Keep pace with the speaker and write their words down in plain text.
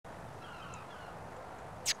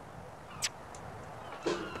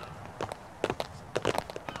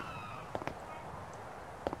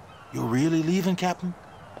really leaving, Captain?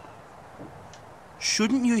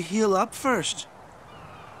 Shouldn't you heal up first?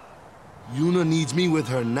 Yuna needs me with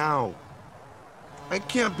her now. I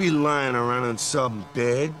can't be lying around in some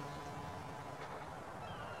bed.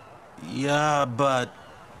 Yeah, but...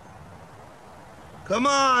 Come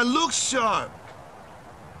on, look sharp.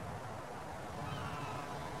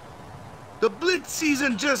 The Blitz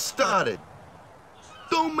season just started.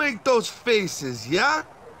 Don't make those faces, yeah?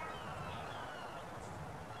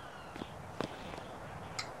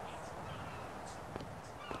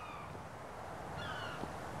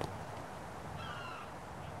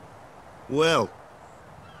 Well,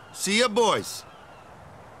 see ya, boys.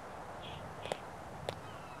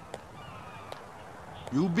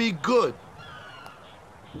 You be good.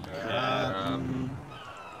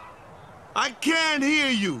 I can't hear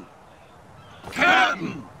you.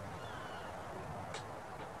 Captain!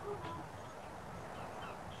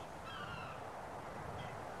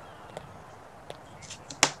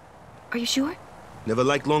 Are you sure? Never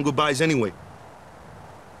liked long goodbyes anyway.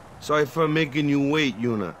 Sorry for making you wait,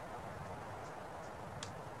 Yuna.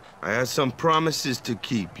 I had some promises to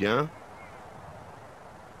keep, yeah?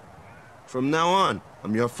 From now on,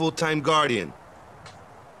 I'm your full-time guardian.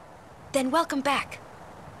 Then welcome back,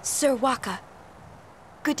 Sir Wakka.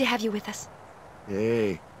 Good to have you with us.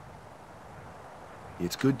 Hey.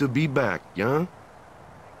 It's good to be back, yeah?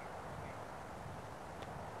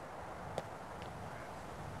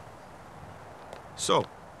 So,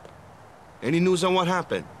 any news on what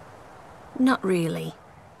happened? Not really.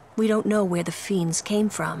 We don't know where the fiends came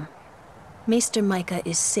from. Maester Micah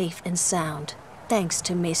is safe and sound, thanks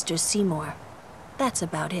to Maester Seymour. That's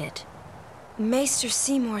about it. Maester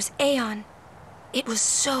Seymour's Aeon. It was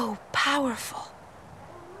so powerful.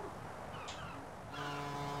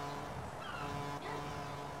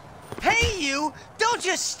 Hey, you! Don't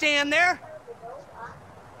just stand there!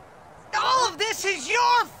 All of this is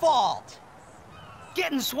your fault!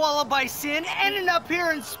 Getting swallowed by sin, ending up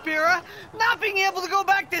here in Spira, not being able to go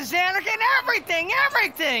back to Xanark, and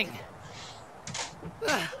everything!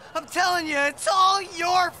 I'm telling you, it's all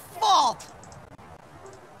your fault!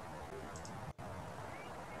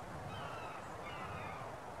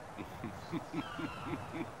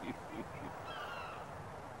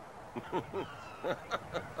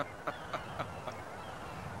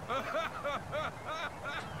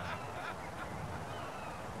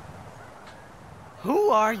 Who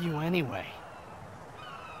are you, anyway?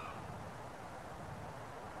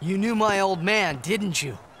 You knew my old man, didn't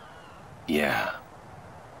you? Yeah,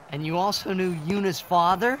 And you also knew Yuna's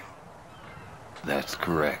father? that's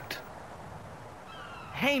correct.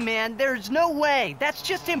 Hey, man, there's no way. That's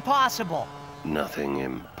just impossible. Nothing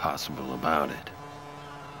impossible about it.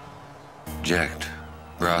 Jecht,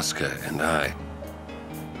 Vraska, and I.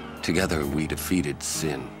 Together we defeated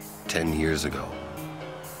Sin 10 years ago.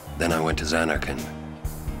 Then I went to Xanarkand,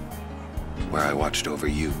 where I watched over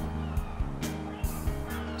you.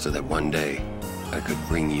 So that one day, I could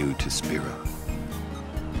bring you to Spira.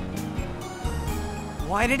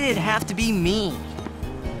 Why did it have to be me?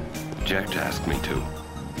 Jecht asked me to.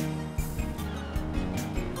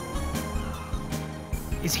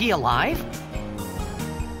 Is he alive?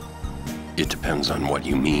 It depends on what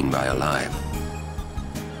you mean by alive.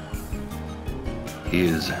 He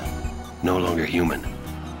is no longer human.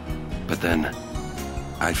 But then,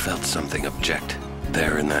 I felt something of Jecht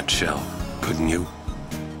there in that shell, couldn't you?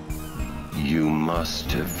 You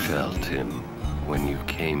must have felt him when you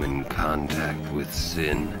came in contact with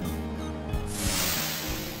Sin.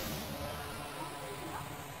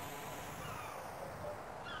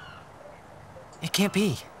 It can't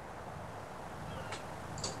be.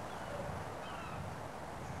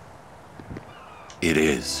 It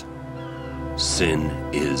is. Sin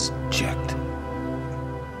is Jecht.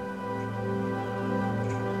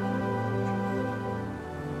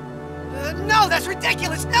 No, that's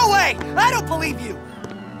ridiculous! No way! I don't believe you!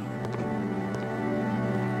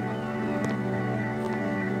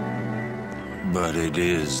 But it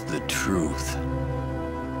is the truth.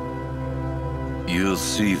 You'll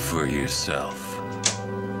see for yourself.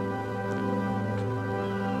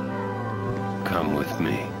 Come with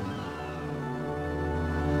me.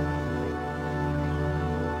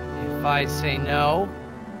 If I say no?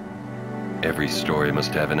 Every story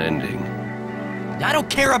must have an ending. I don't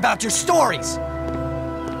care about your stories!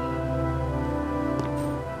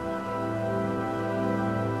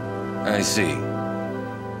 I see.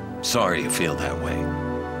 Sorry you feel that way.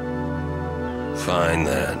 Fine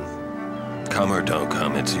then. Come or don't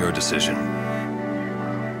come, it's your decision.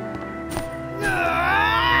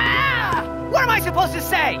 What am I supposed to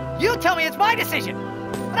say? You tell me it's my decision.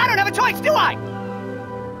 But I don't have a choice, do I?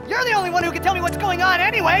 You're the only one who can tell me what's going on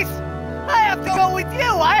anyways! I have to go with you!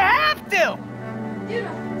 I have to!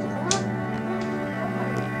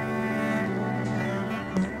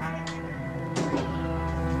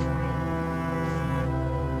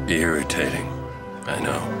 Irritating, I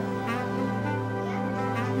know.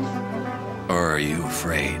 Or are you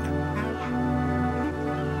afraid?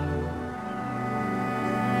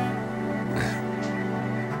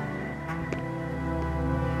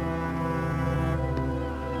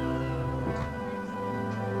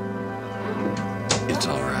 It's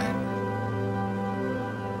all right.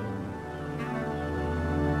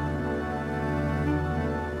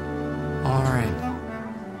 All right.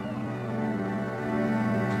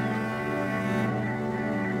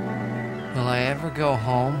 Will I ever go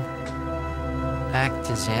home? Back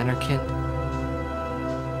to Xanarkand?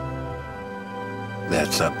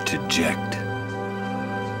 That's up to Jecht.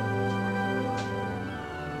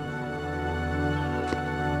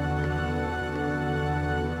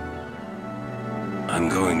 I'm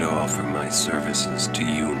going to offer my services to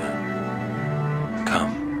Yuna.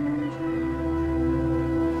 Come.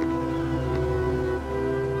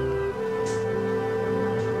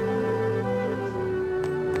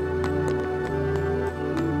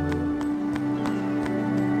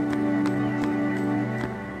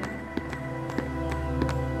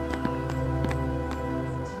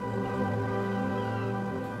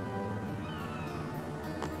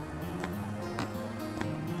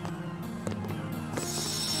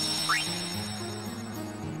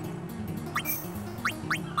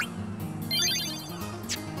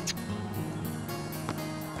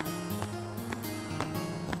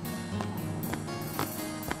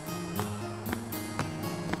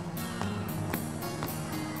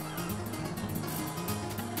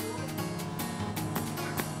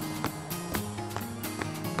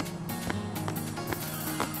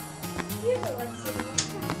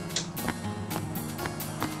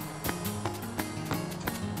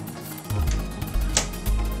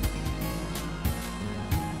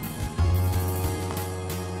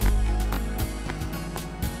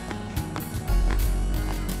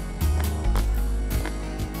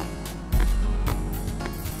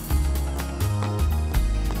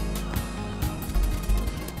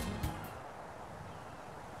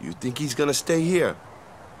 You think he's gonna stay here?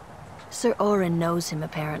 Sir Auron knows him,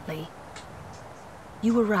 apparently.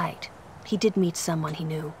 You were right. He did meet someone he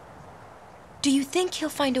knew. Do you think he'll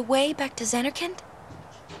find a way back to Xanarkand?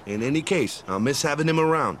 In any case, I'll miss having him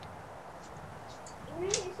around.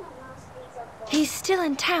 He's still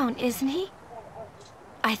in town, isn't he?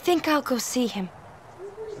 I think I'll go see him.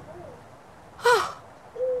 Oh,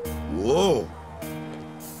 Whoa!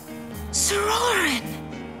 Sir Auron!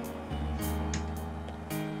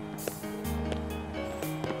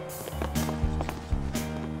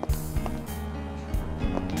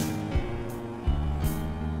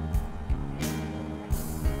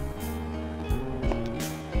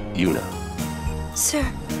 Yuna, Sir,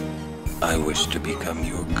 I wish to become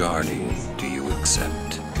your guardian. Do you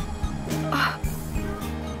accept?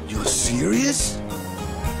 You're serious?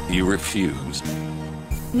 You refuse.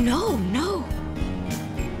 no.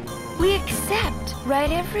 We accept,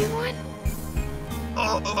 right everyone?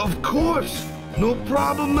 Of course! No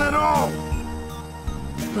problem at all!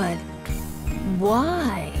 But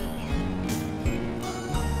why?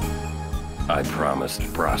 I promised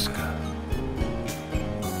Braska.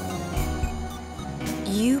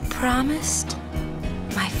 You promised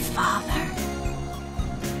my father?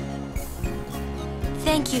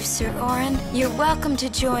 Thank you, Sir Auron. You're welcome to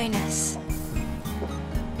join us.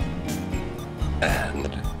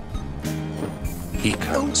 And he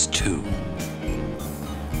comes too.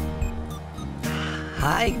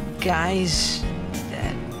 Hi, guys.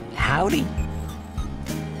 Howdy.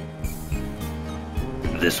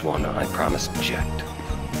 This one I promised Jecht.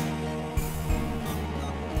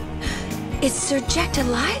 Is Sir Jecht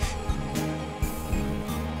alive?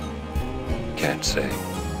 Can't say.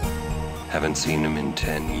 Haven't seen him in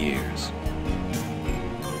 10 years.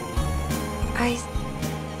 I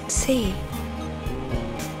see.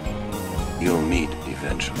 You'll meet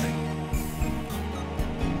eventually.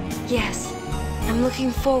 Yes, I'm looking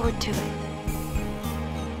forward to it.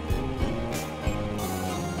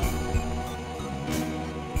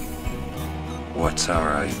 What's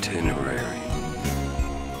our itinerary?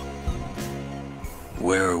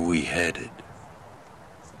 Where are we headed?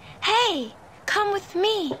 Hey, come with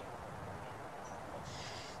me.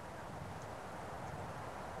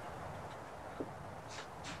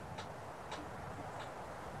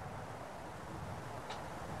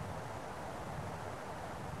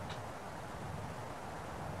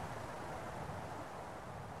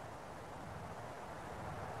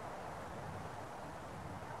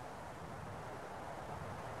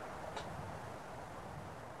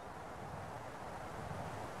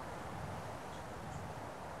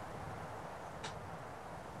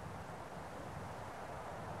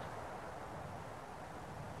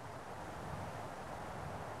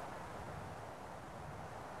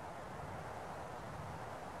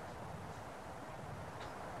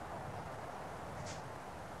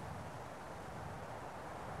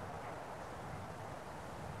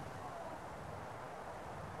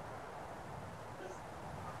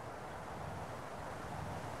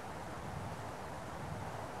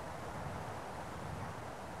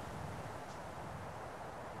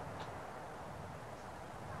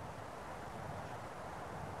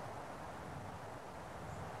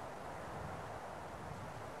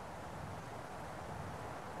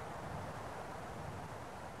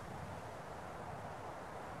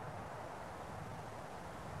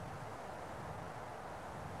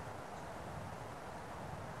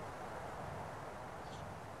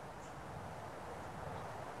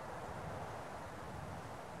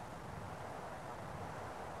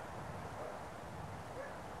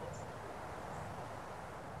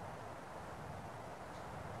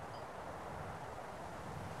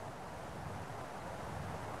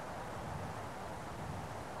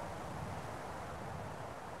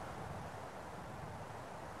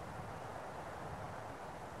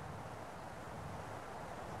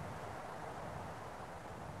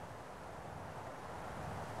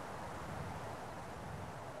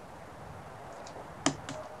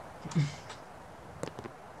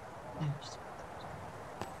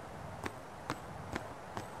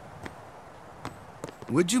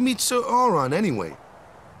 Where'd you meet Sir Auron, anyway?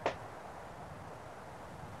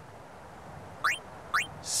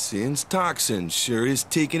 Sin's toxin sure is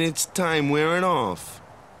taking its time wearing off.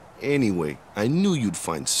 Anyway, I knew you'd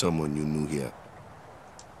find someone you knew here.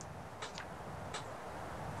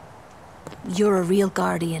 You're a real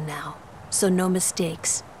guardian now, so no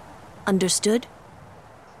mistakes. Understood?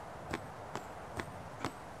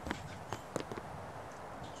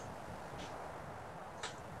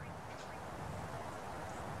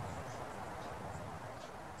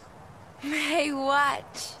 Hey,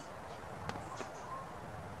 watch.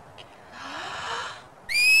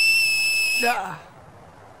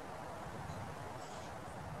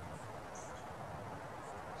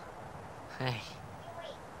 Hey,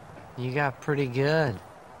 you got pretty good.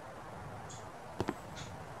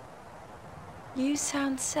 You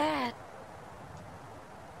sound sad.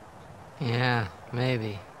 Yeah,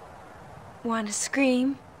 maybe. Wanna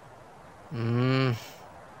scream?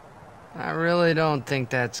 I really don't think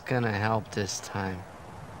that's gonna help this time.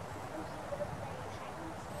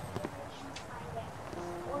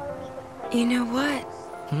 You know what?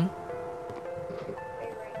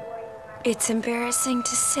 It's embarrassing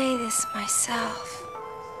to say this myself,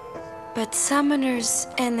 but summoners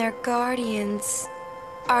and their guardians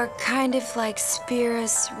are kind of like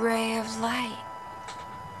Spira's ray of light.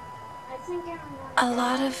 A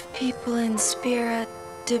lot of people in Spira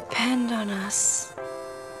depend on us.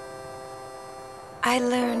 I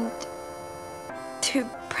learned to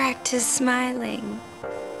practice smiling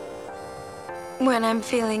when I'm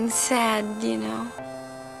feeling sad, you know.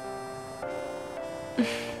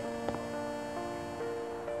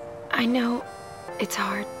 I know it's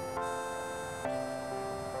hard.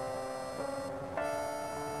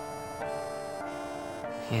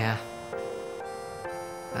 Yeah.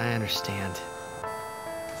 I understand.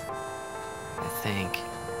 I think.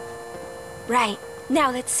 Right.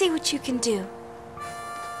 Now let's see what you can do.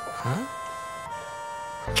 Huh?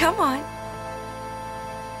 Come on.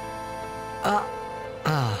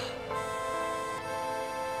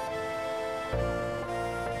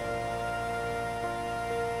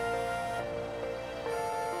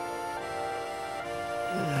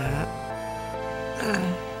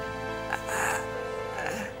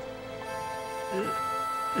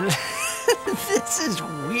 This is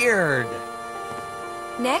weird.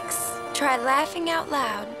 Next, try laughing out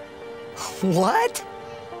loud. What?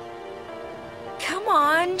 Come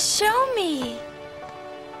on, show me.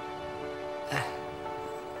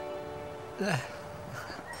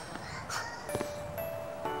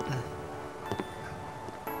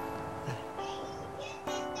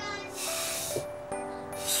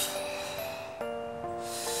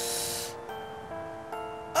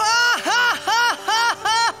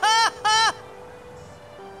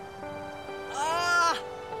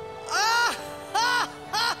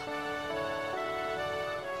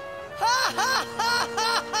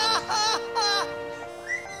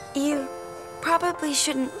 You probably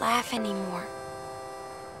shouldn't laugh anymore.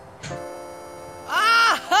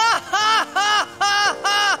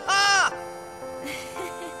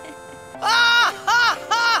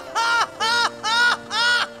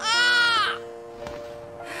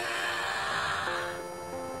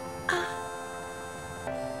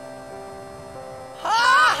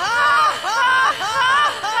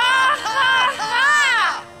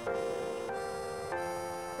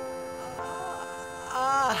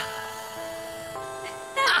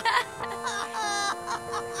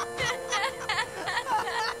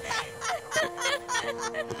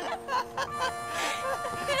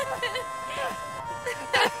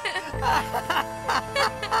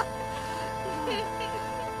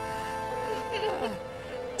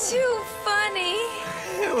 Too funny.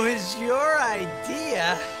 It was your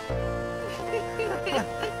idea.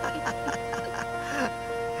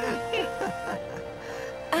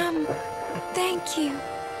 Thank you.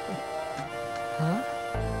 Huh?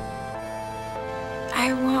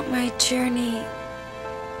 I want my journey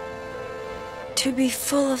to be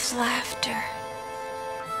full of laughter.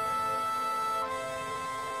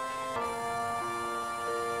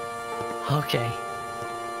 Okay.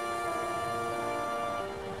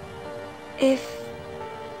 If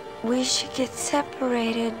we should get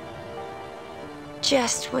separated,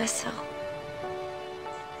 just whistle.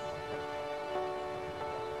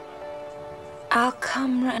 I'll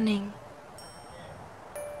come running.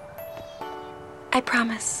 I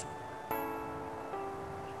promise.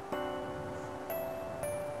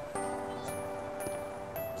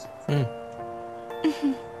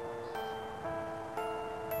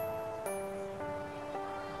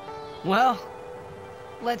 Well,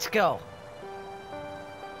 let's go.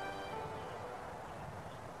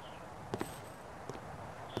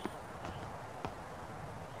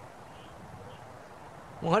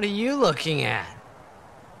 What are you looking at?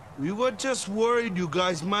 We were just worried you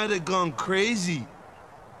guys might have gone crazy.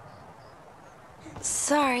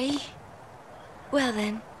 Sorry. Well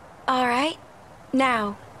then, all right.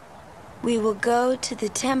 Now, we will go to the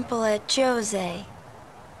temple at Jose.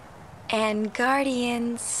 And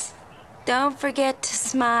Guardians, don't forget to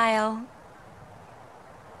smile.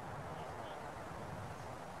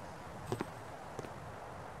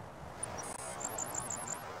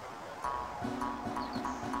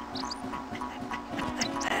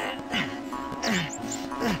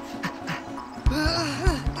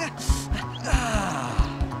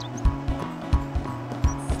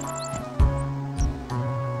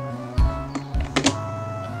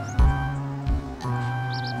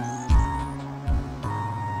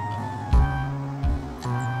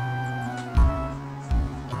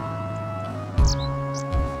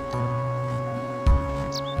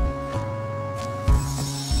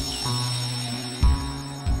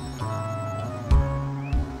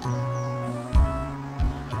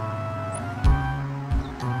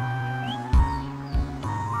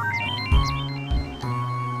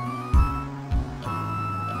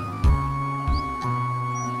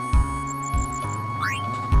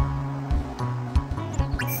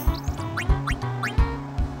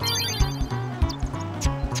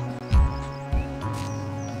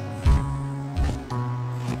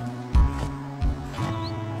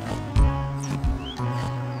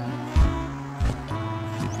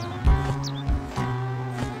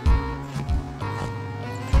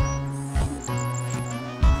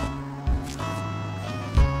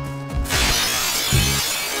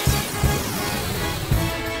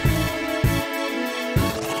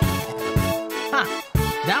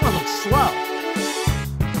 That one looks slow.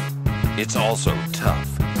 It's also tough.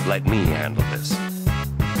 Let me handle this.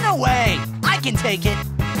 No way! I can take it!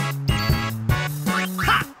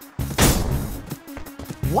 Ha!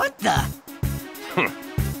 What the?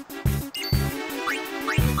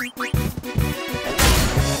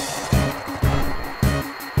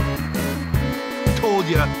 Told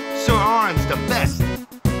ya, Sir Arn's the best.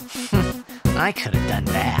 I could have done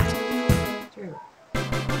that.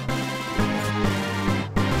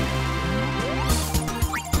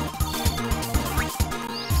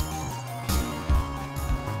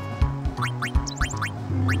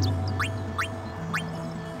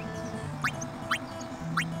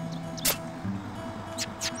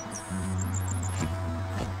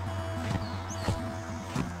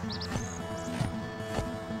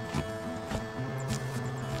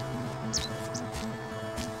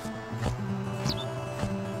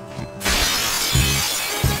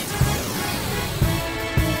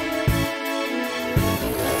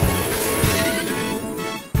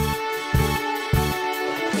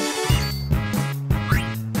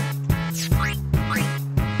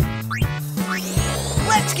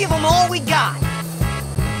 Let's give them all we got!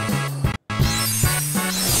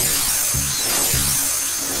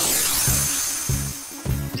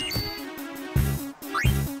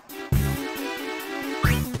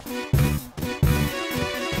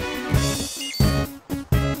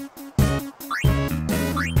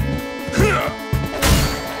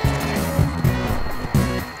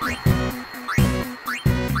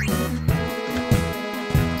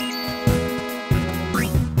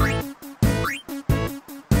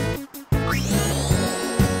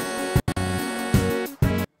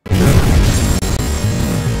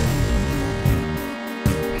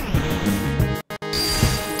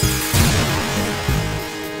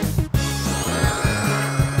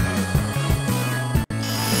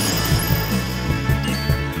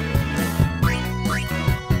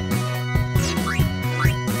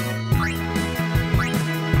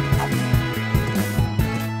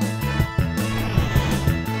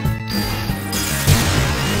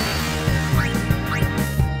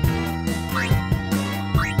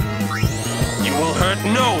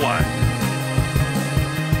 No one!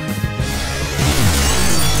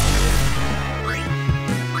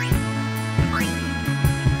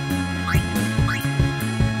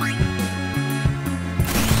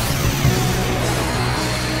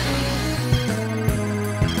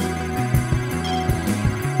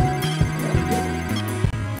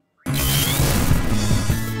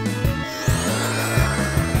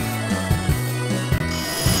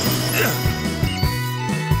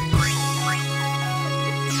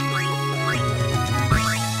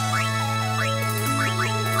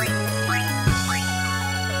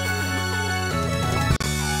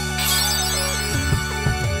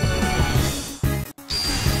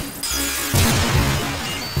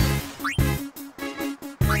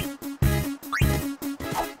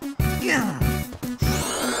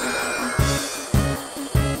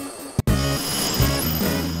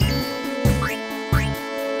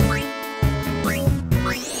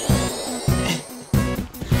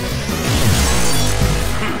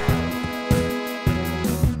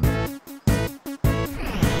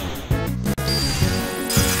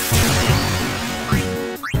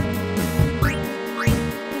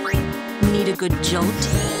 a good jolt?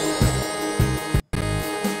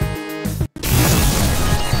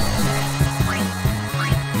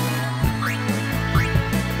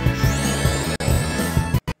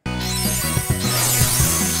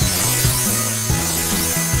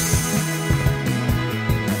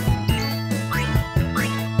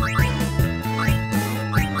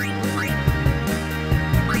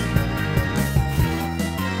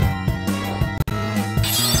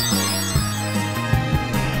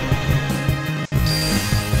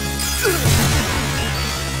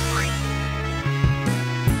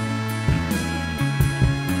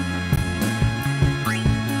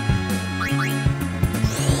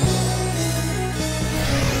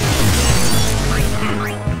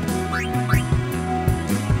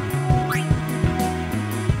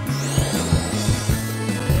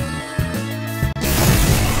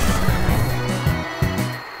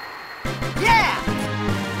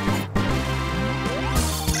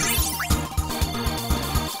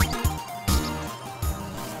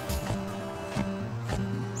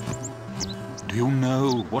 Do you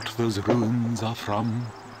know what those ruins are from?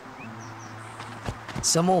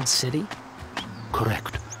 Some old city?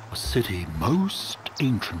 Correct. A city most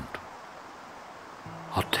ancient.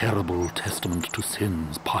 A terrible testament to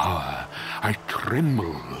sin's power. I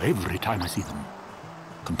tremble every time I see them.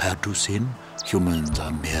 Compared to sin, humans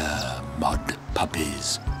are mere mud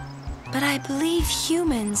puppies. But I believe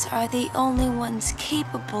humans are the only ones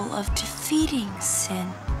capable of defeating sin.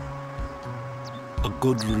 A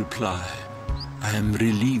good reply. I am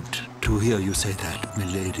relieved to hear you say that,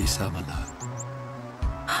 Milady Summoner.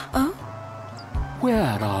 Oh?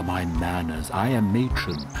 Where are my manners? I am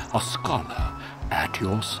matron, a scholar, at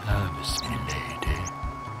your service, milady.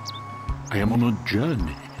 I am on a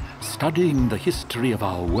journey, studying the history of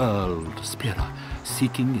our world, Spira,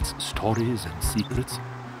 seeking its stories and secrets.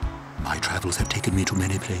 My travels have taken me to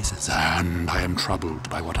many places, and I am troubled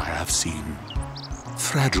by what I have seen.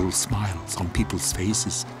 Fragile smiles on people's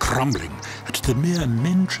faces, crumbling at the mere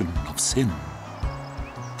mention of sin.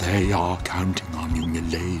 They are counting on you,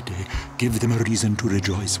 milady. Give them a reason to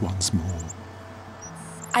rejoice once more.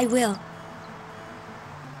 I will.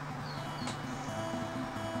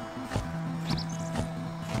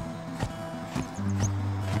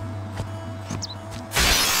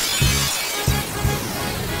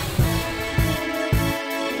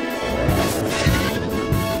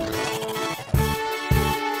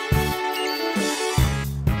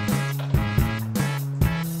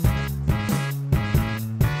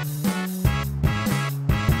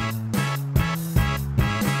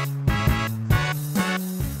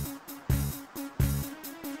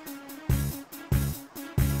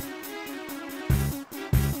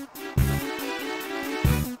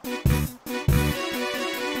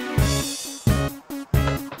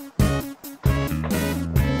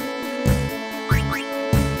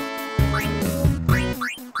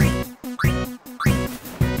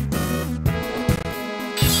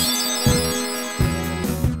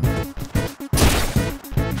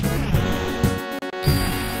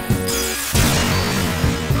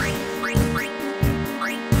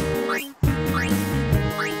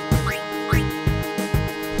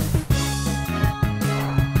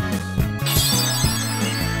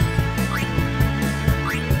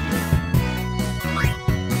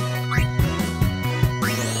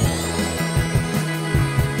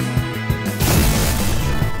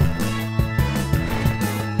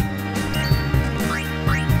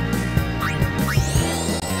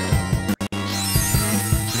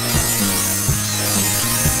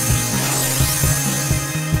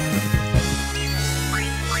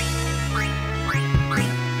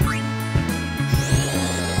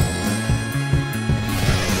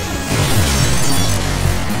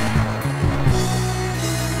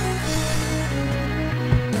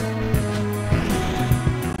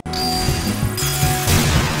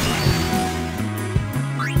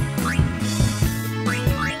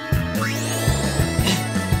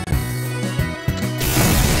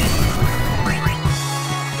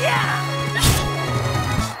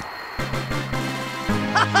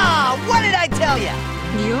 What did I tell you?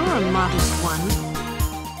 You're a modest one.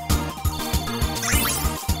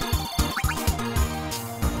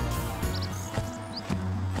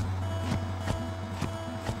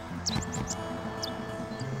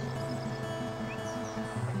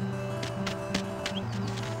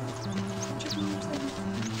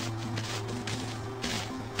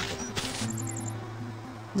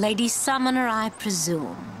 Lady Summoner, I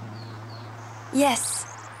presume. Yes,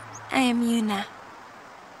 I am Yuna.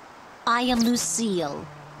 I am Lucille,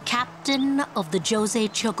 captain of the Jose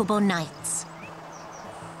Chocobo Knights.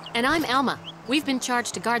 And I'm Elma. We've been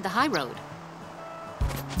charged to guard the high road.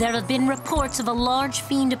 There have been reports of a large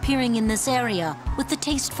fiend appearing in this area with the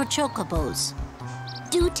taste for chocobos.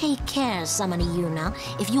 Do take care, Samani Yuna,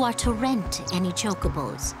 if you are to rent any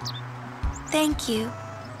chocobos. Thank you.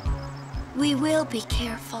 We will be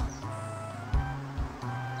careful.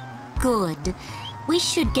 Good. We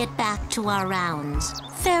should get back to our rounds.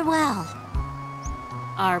 Farewell.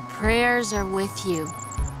 Our prayers are with you.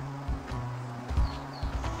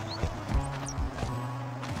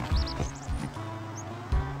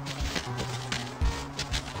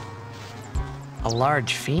 A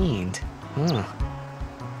large fiend?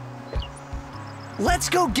 Let's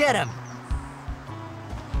go get him!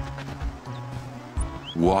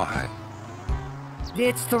 Why?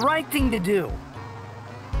 It's the right thing to do.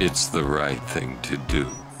 It's the right thing to do.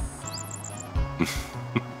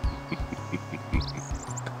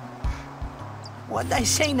 What'd I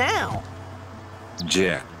say now?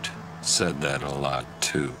 Jecht said that a lot,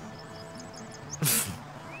 too.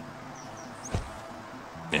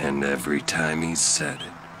 And every time he said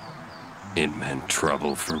it, it meant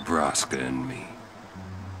trouble for Braska and me.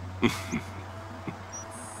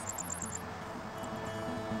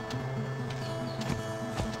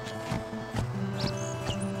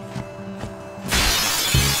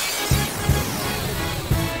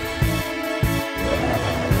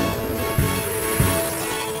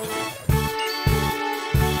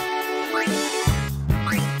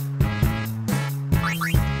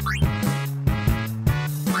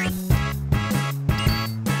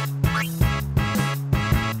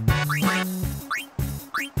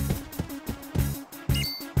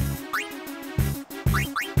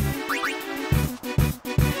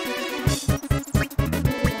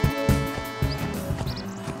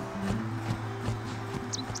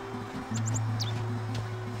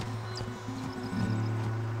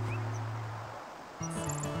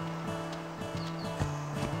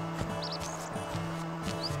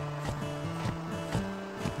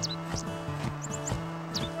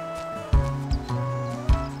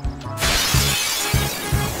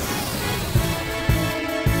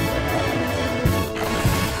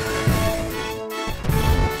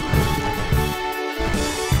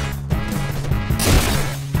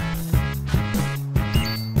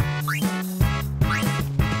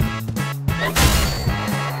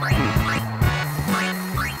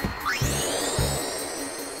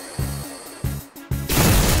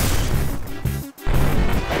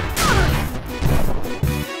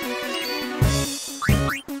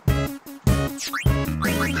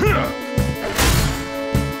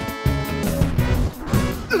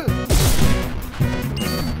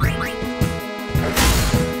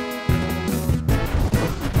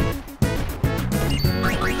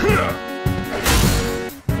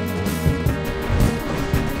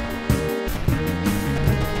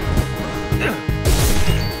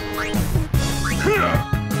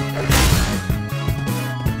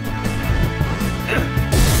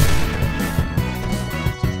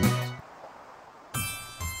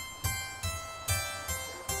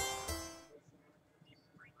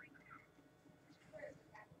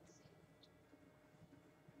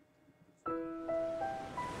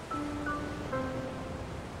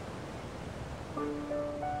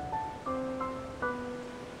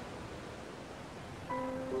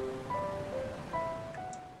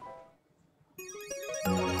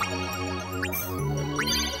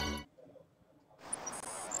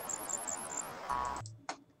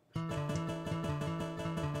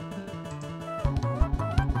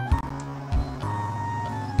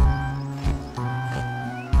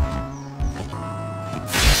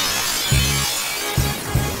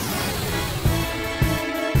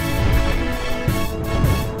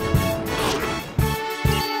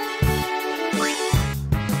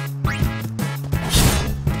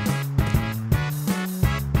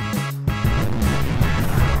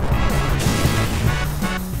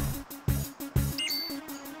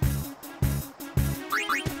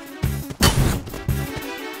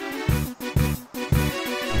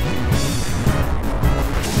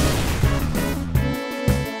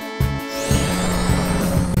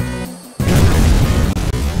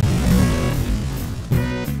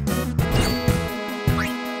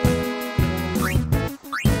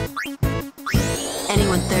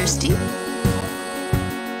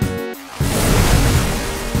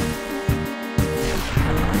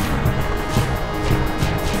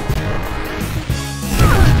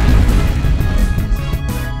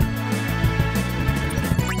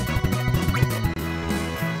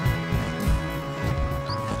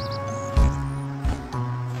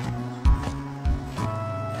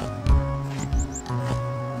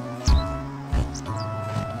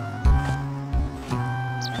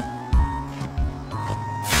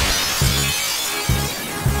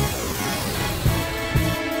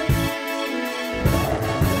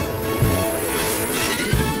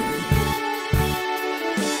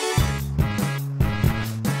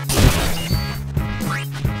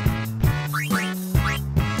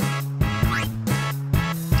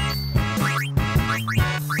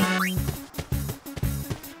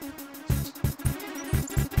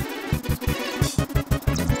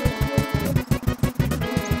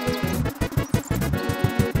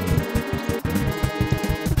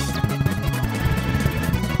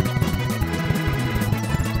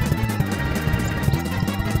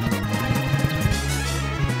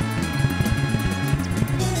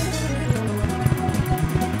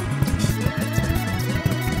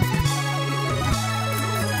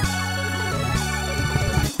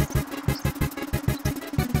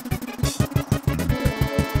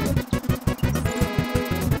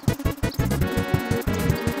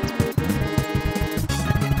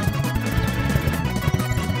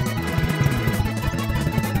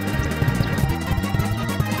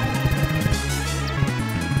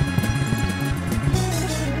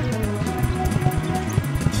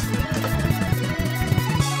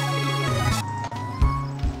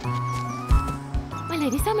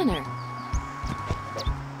 Lady Summoner.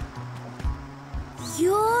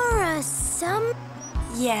 You're a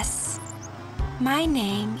Yes. My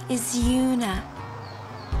name is Yuna.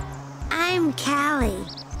 I'm Callie.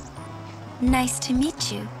 Nice to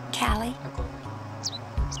meet you, Callie.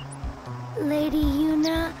 Lady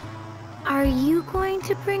Yuna, are you going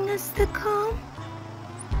to bring us the calm?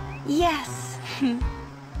 Yes.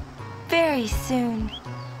 Very soon.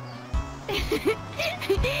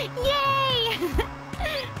 Yay!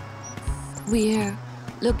 We're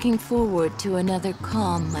looking forward to another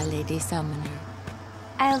calm, my Lady Summoner.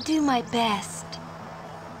 I'll do my best.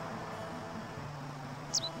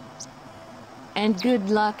 And good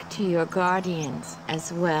luck to your guardians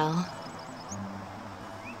as well.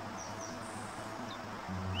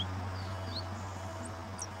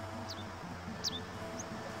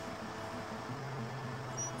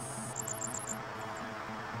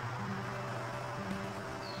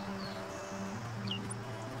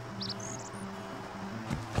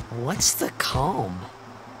 What's the calm?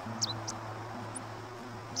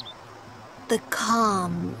 The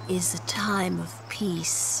calm is a time of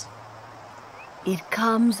peace. It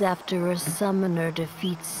comes after a summoner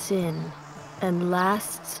defeats sin and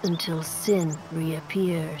lasts until sin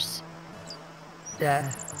reappears.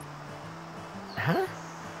 Huh?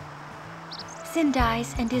 Sin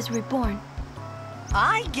dies and is reborn.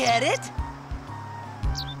 I get it.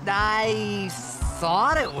 I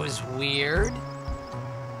thought it was weird.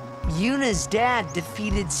 Yuna's dad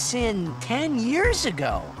defeated Sin 10 years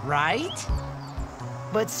ago, right?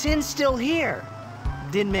 But Sin's still here.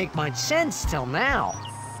 Didn't make much sense till now.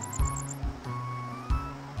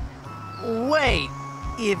 Wait,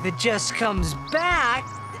 if it just comes back...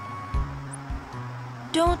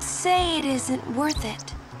 Don't say it isn't worth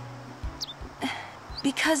it.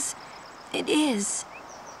 Because it is.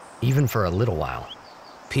 Even for a little while,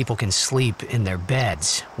 people can sleep in their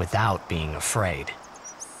beds without being afraid.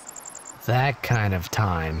 That kind of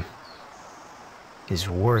time is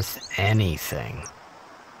worth anything.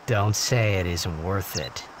 Don't say it isn't worth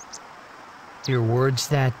it. Your words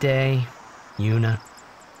that day, Yuna,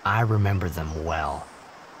 I remember them well.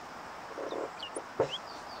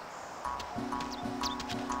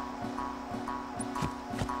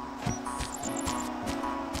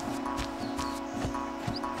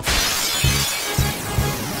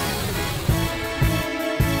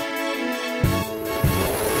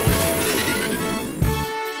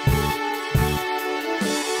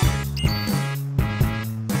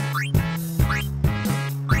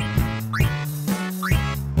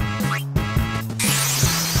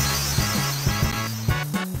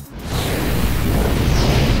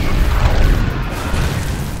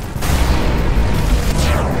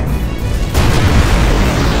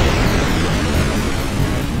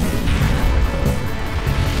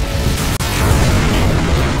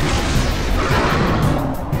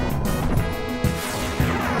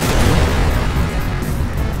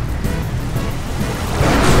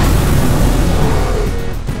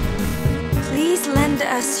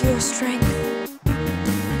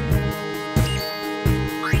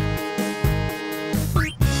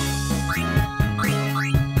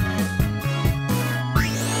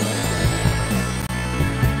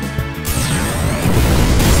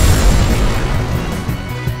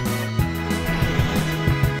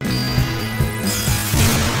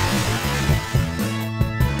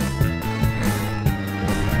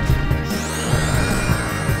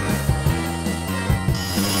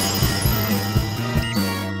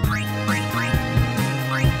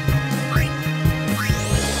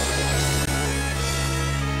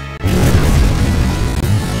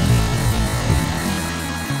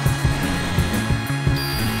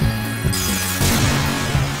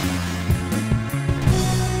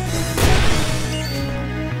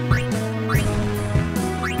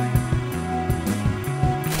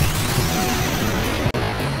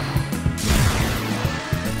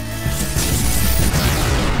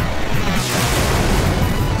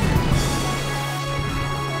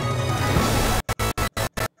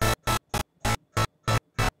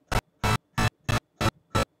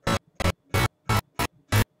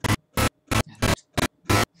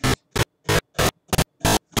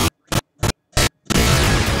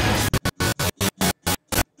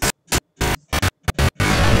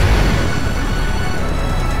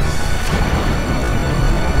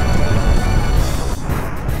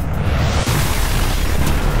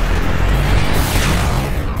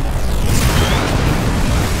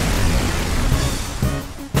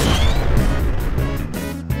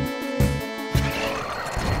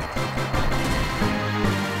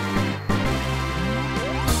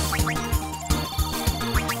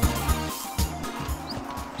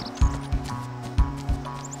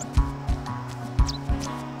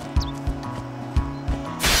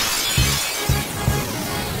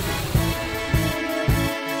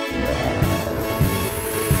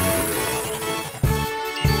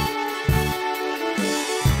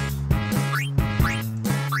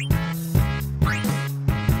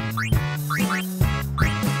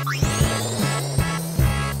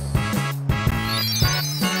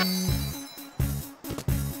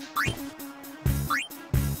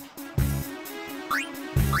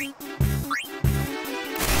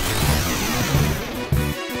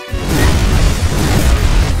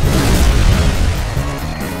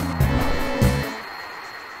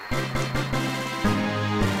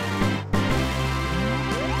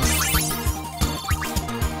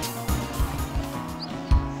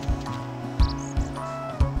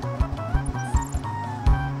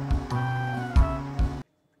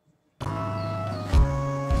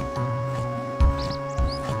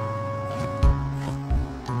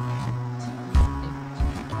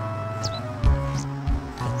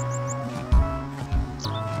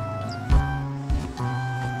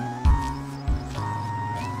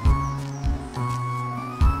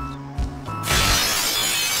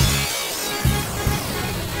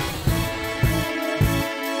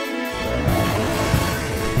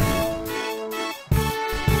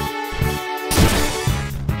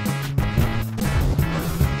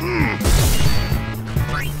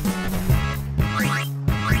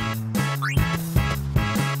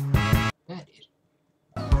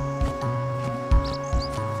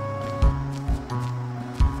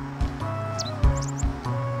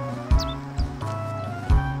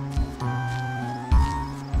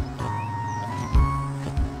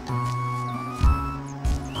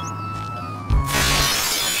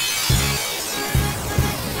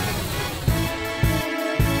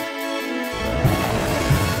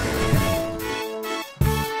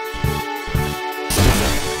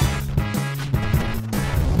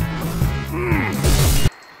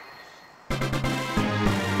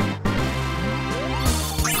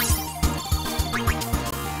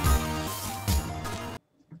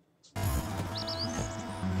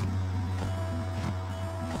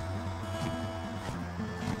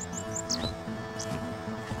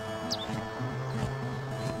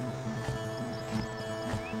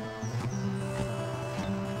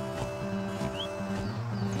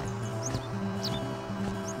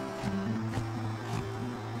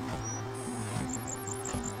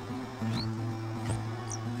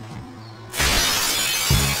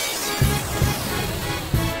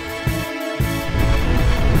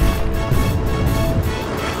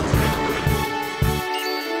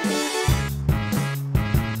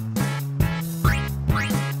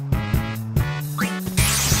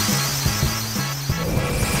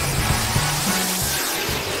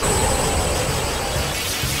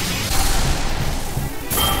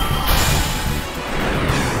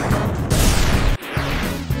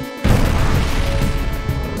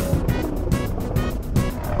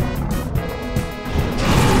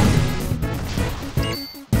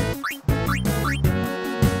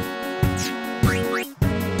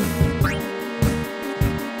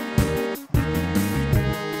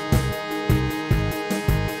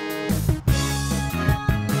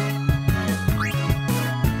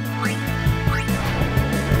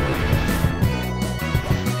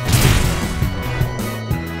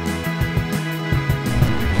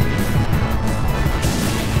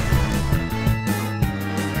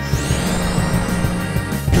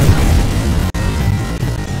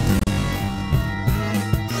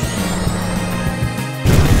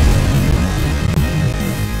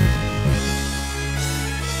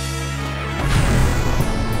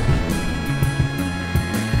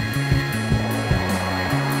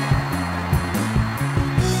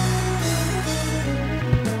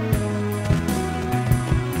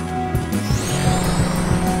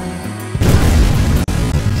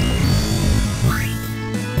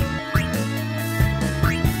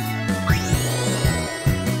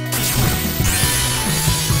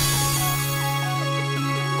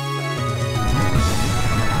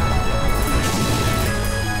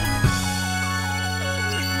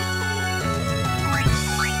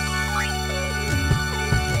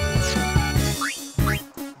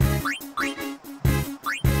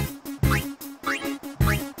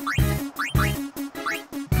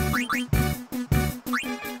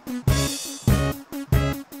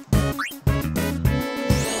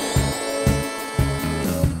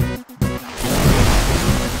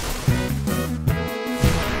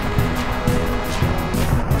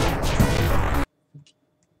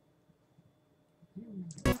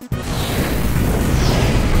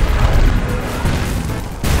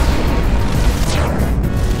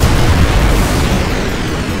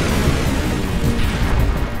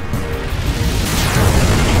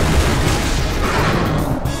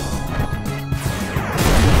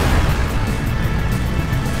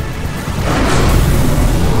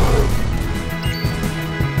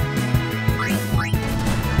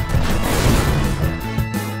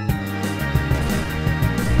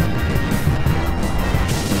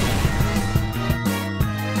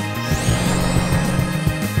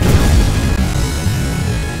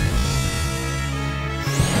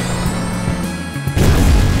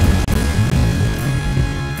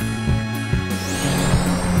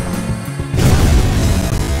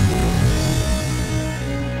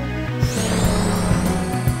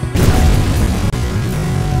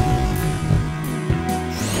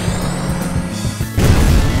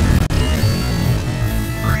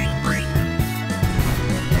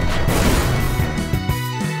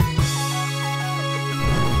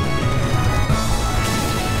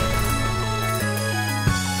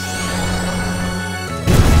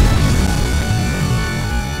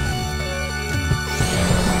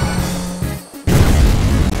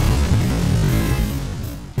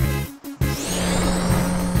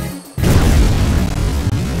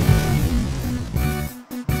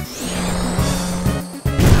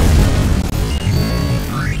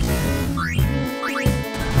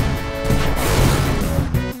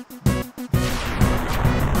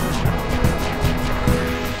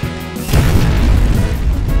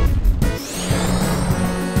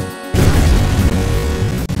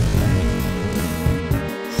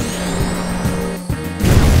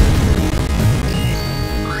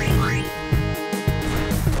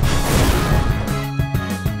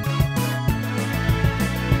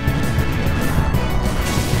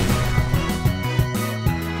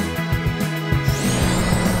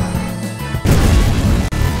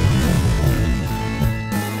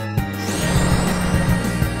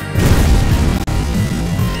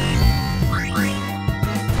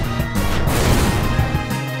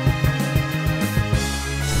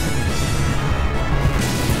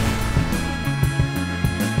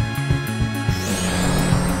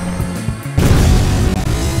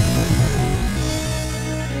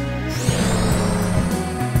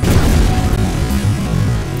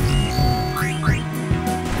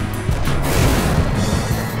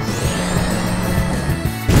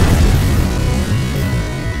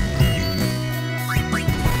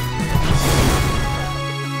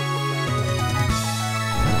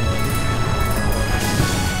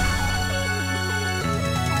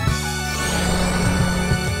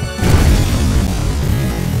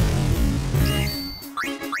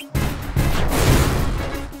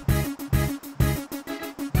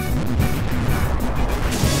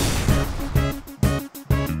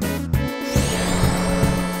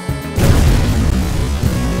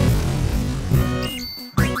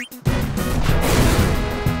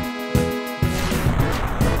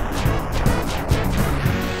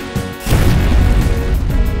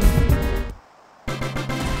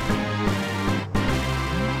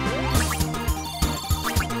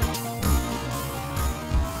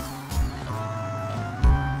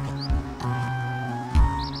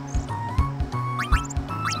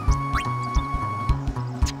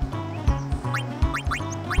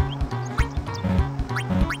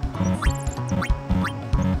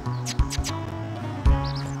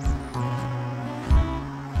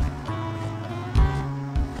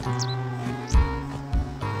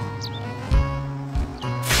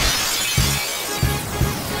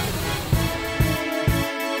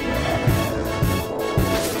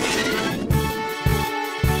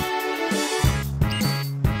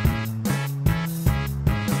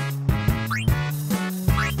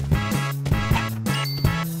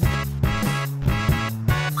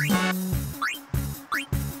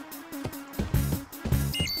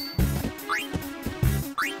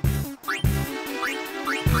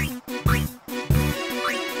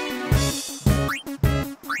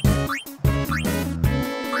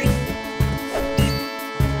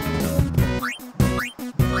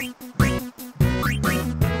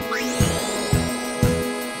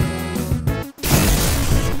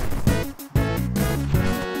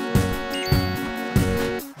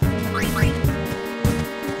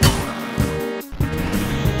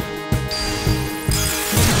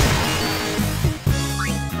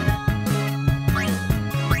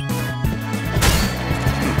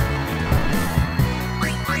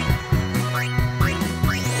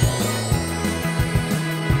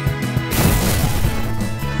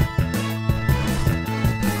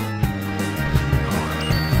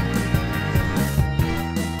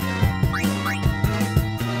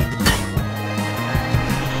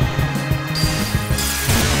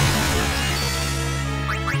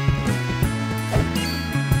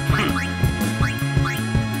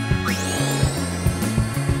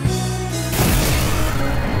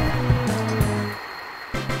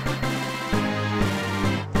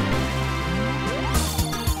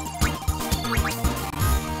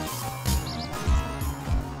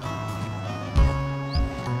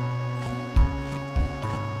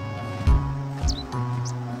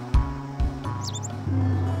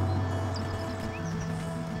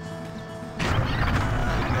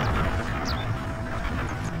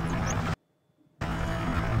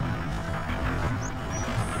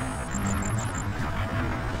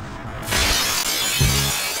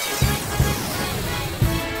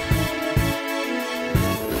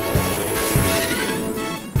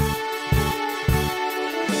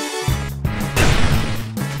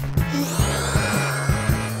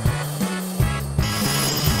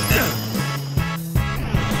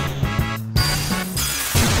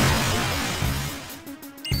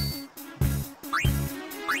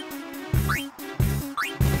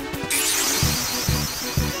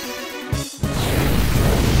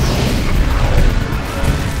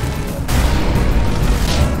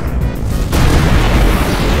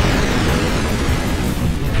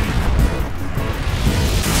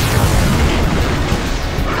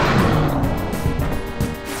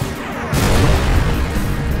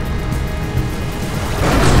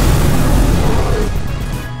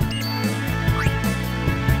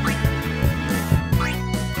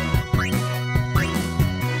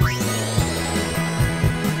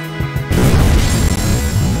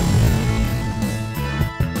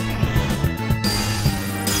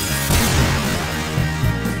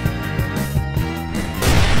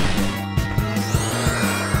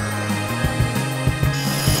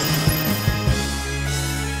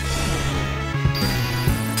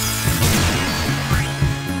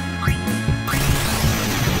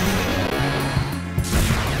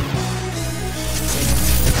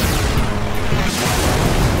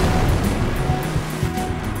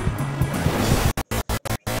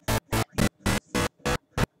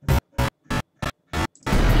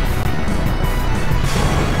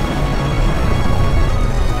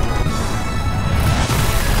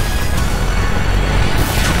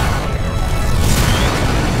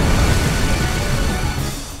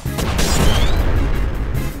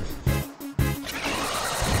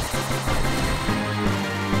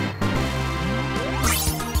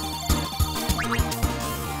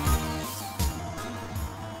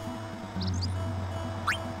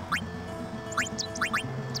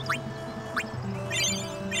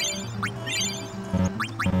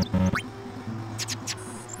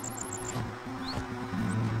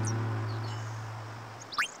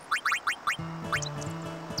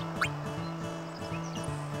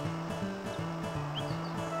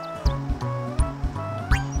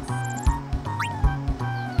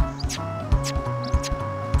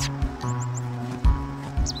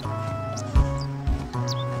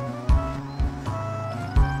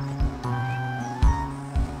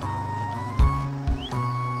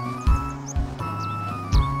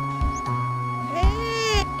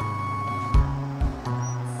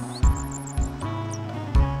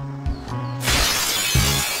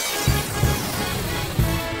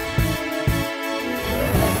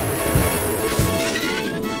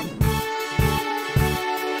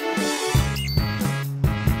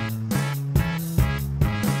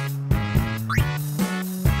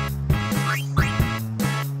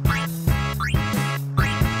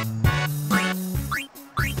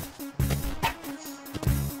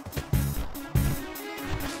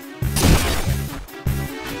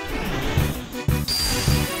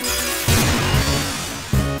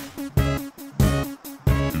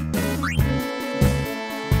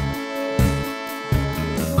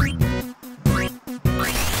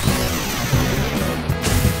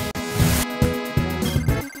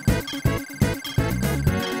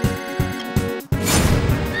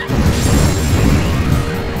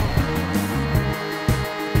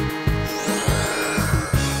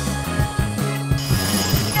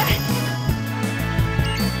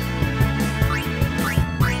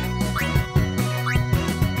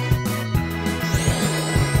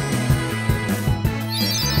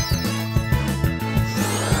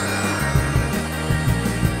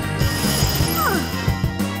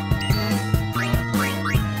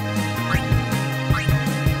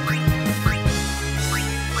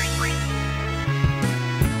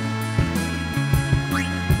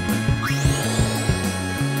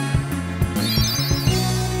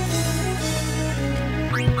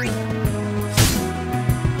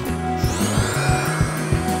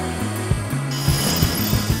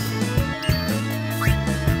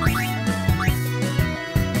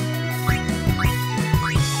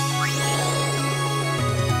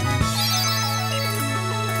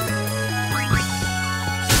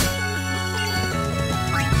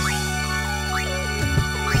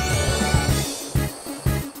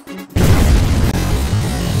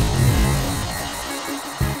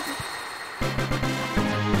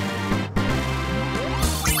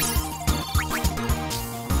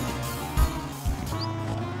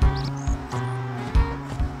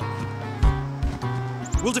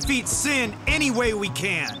 defeat Sin any way we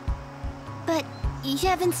can. But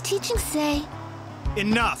Yevon's teachings say...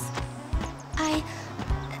 Enough. I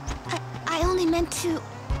only meant to...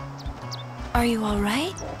 Are you all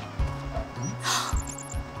right?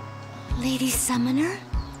 Lady Summoner?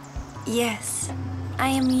 Yes, I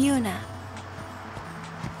am Yuna.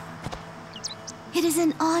 It is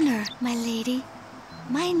an honor, my lady.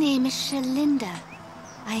 My name is Shelinda.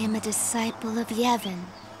 I am a disciple of Yevon.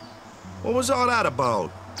 What was all that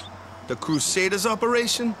about? The Crusaders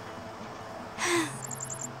operation?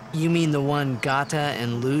 You mean the one Gata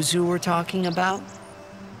and Luzu were talking about?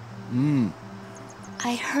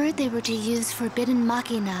 I heard they were to use Forbidden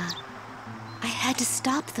Machina. I had to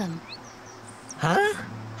stop them. Huh?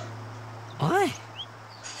 Why?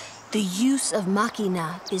 The use of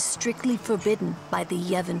Machina is strictly forbidden by the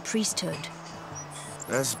Yevon priesthood.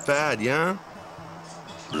 That's bad, yeah?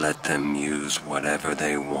 Let them use whatever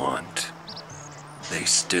they want. They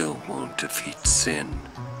still won't defeat Sin.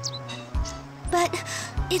 But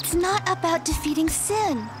it's not about defeating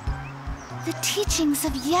Sin. The teachings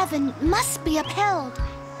of Yevon must be upheld.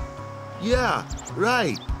 Yeah,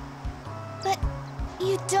 right. But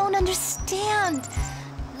you don't understand.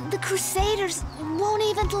 The Crusaders won't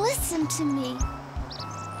even listen to me.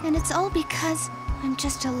 And it's all because I'm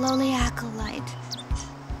just a lowly acolyte.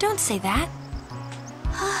 Don't say that.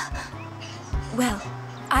 Well,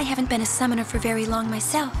 I haven't been a summoner for very long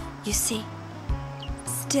myself, you see.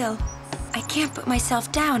 Still, I can't put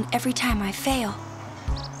myself down every time I fail.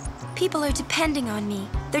 People are depending on me.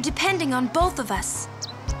 They're depending on both of us.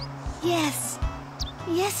 Yes.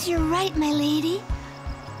 Yes, you're right, my lady.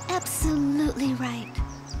 Absolutely right.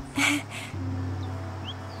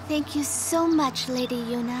 Thank you so much, Lady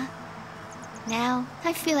Yuna. Now,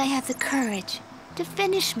 I feel I have the courage to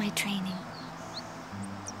finish my training.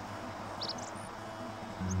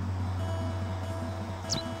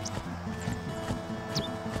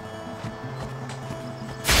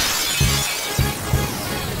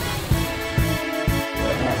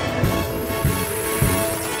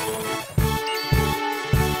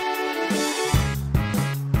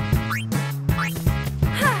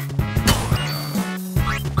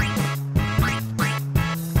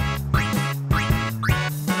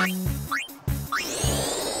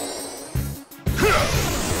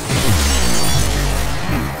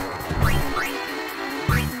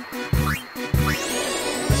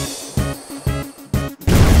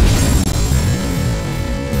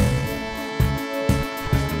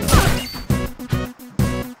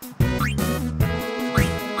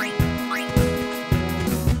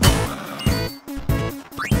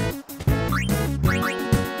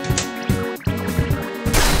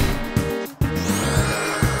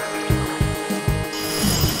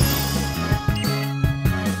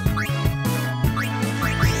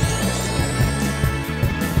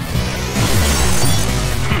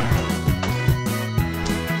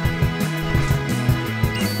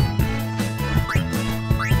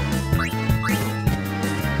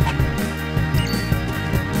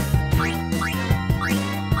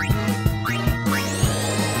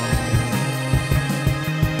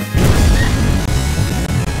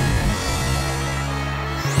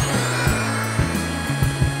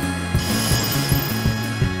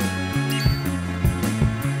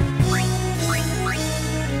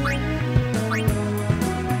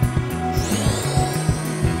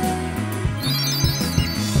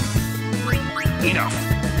 Enough!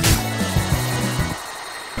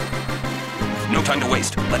 No time to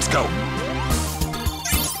waste. Let's go.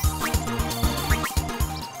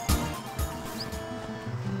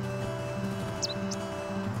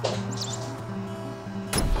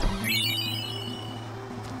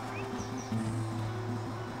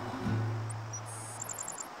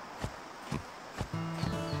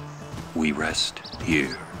 We rest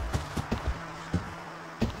here.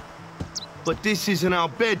 But this isn't our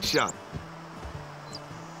bed shop.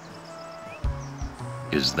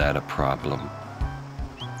 Is that a problem?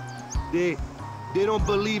 They don't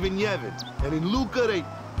believe in Yevon. And in Luca, they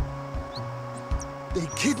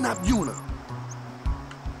kidnapped Yuna.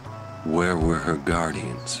 Where were her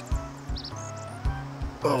guardians?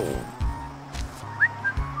 Oh.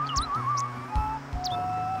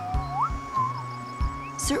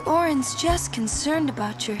 Sir Orin's just concerned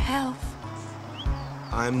about your health.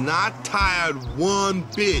 I'm not tired one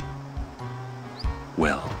bit.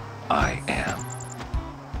 Well, I am.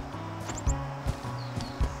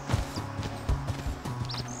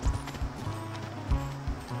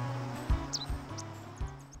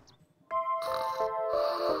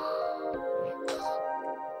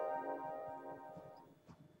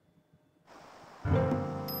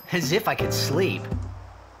 As if I could sleep.